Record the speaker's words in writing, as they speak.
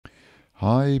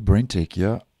Hi, BrenTech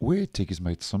here, where tech is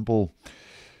made simple.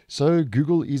 So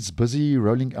Google is busy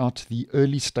rolling out the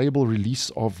early stable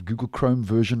release of Google Chrome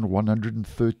version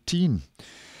 113.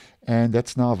 And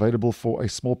that's now available for a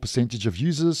small percentage of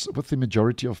users, with the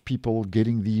majority of people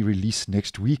getting the release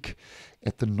next week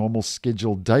at the normal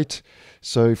scheduled date.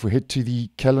 So if we head to the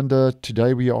calendar,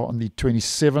 today we are on the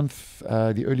 27th.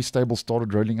 The early stable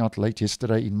started rolling out late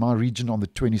yesterday in my region on the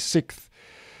 26th.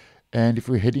 And if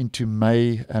we head into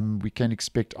May, we can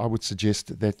expect, I would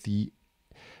suggest, that the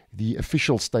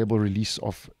official stable release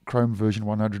of Chrome version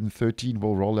 113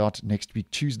 will roll out next week,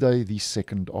 Tuesday, the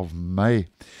 2nd of May.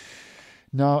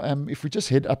 Now, if we just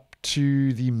head up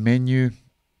to the menu,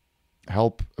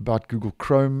 help about Google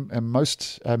Chrome,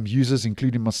 most users,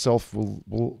 including myself,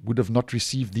 would have not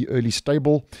received the early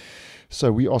stable. So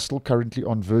we are still currently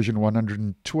on version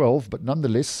 112, but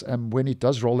nonetheless, when it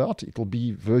does roll out, it will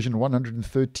be version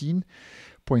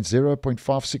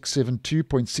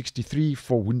 113.0.5672.63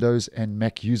 for Windows and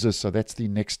Mac users. So that's the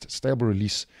next stable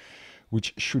release,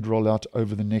 which should roll out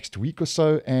over the next week or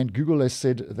so. And Google has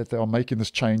said that they are making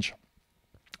this change,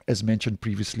 as mentioned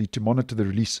previously, to monitor the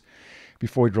release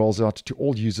before it rolls out to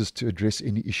all users to address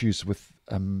any issues with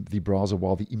the browser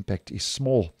while the impact is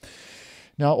small.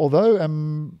 Now, although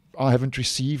I haven't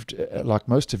received, like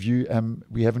most of you,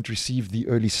 we haven't received the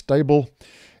early stable,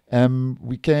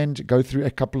 we can go through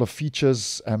a couple of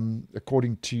features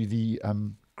according to the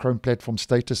Chrome platform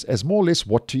status as more or less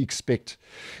what to expect.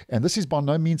 And this is by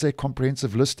no means a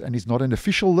comprehensive list and is not an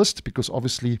official list, because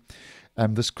obviously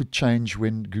this could change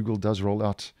when Google does roll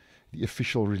out the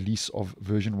official release of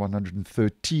version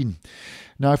 113.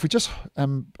 Now, if we just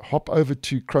hop over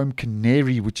to Chrome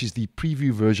Canary, which is the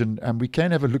preview version, we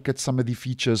can have a look at some of the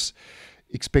features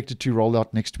expected to roll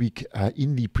out next week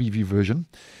in the preview version.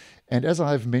 And as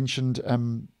I've mentioned,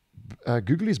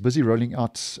 Google is busy rolling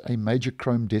out a major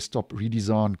Chrome desktop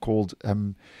redesign called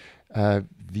the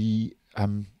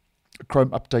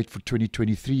Chrome update for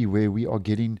 2023, where we are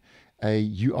getting a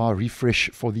UI refresh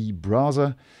for the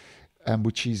browser,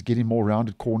 which is getting more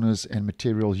rounded corners and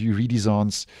material hue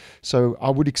redesigns. So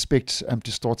I would expect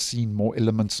to start seeing more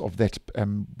elements of that,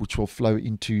 which will flow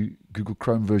into Google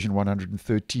Chrome version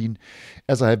 113.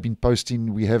 As I have been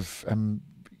posting, we have,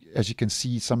 as you can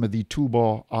see, some of the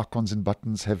toolbar icons and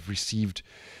buttons have received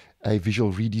a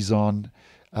visual redesign.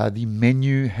 The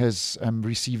menu has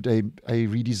received a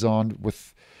redesign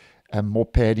with more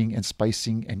padding and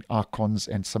spacing and icons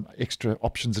and some extra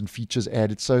options and features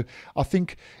added. So I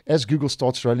think as Google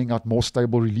starts rolling out more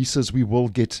stable releases, we will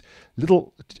get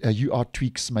little UI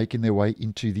tweaks making their way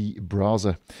into the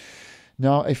browser.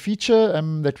 Now, a feature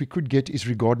that we could get is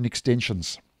regarding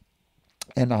extensions.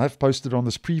 And I have posted on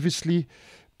this previously,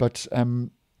 but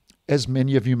as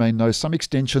many of you may know, some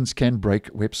extensions can break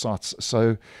websites.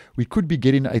 So we could be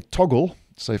getting a toggle.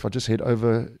 So if I just head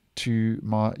over to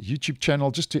my YouTube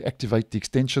channel just to activate the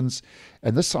extensions,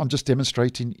 and this I'm just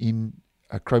demonstrating in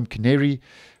Chrome Canary,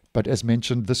 but as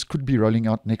mentioned, this could be rolling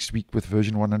out next week with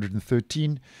version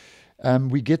 113.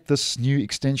 We get this new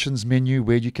extensions menu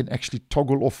where you can actually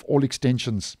toggle off all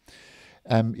extensions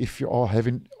if you are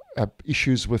having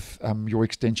issues with your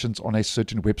extensions on a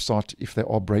certain website, if they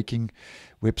are breaking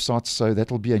websites. So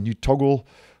that will be a new toggle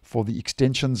for the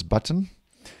extensions button.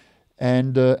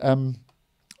 And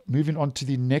moving on to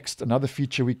the next, another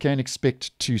feature we can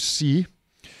expect to see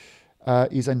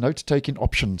is a note-taking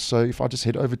option. So if I just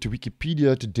head over to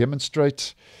Wikipedia to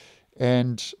demonstrate,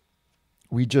 and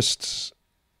we just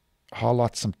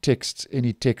highlight some text,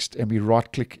 any text, and we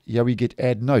right-click, here we get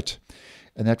Add Note.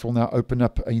 And that will now open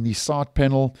up in the side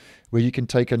panel where you can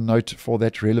take a note for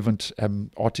that relevant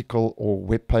article or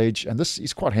web page. And this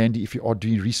is quite handy if you are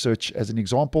doing research, as an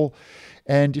example.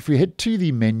 And if we head to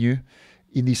the menu,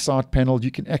 in the side panel, you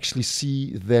can actually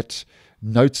see that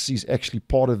Notes is actually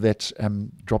part of that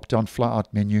drop-down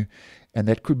flyout menu, and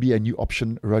that could be a new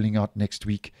option rolling out next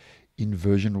week in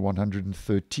version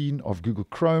 113 of Google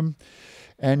Chrome.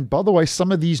 And by the way,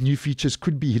 some of these new features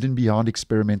could be hidden behind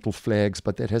experimental flags,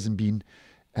 but that hasn't been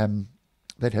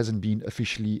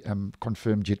officially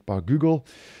confirmed yet by Google.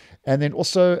 And then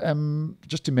also,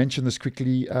 just to mention this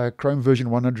quickly, Chrome version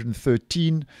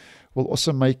 113 will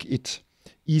also make it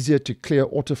easier to clear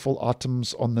autofill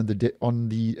items on the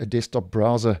desktop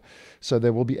browser. So they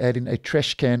will be adding a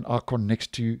trash can icon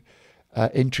next to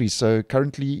entries. So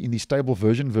currently in the stable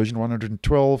version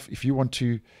 112, if you want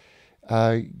to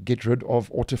get rid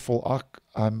of autofill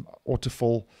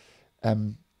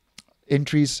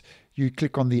entries, you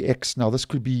click on the X. Now this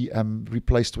could be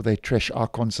replaced with a trash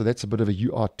icon, so that's a bit of a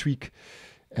UI tweak,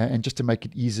 and just to make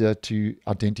it easier to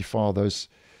identify those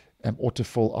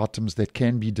autofill items that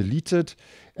can be deleted.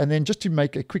 And then just to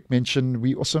make a quick mention,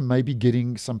 we also may be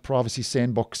getting some privacy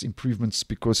sandbox improvements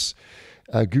because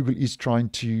Google is trying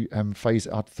to phase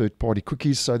out third-party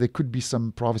cookies. So there could be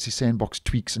some privacy sandbox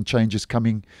tweaks and changes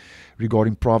coming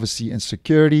regarding privacy and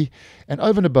security. And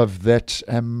over and above that,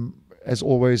 as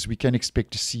always, we can expect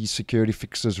to see security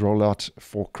fixes roll out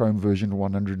for Chrome version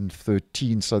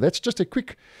 113. So that's just a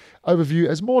quick overview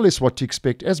as more or less what to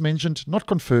expect. As mentioned, not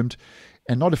confirmed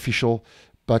and not official,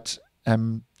 but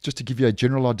just to give you a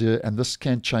general idea, and this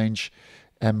can change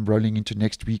rolling into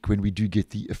next week when we do get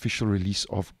the official release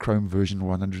of Chrome version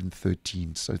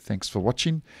 113. So thanks for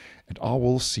watching, and I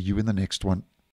will see you in the next one.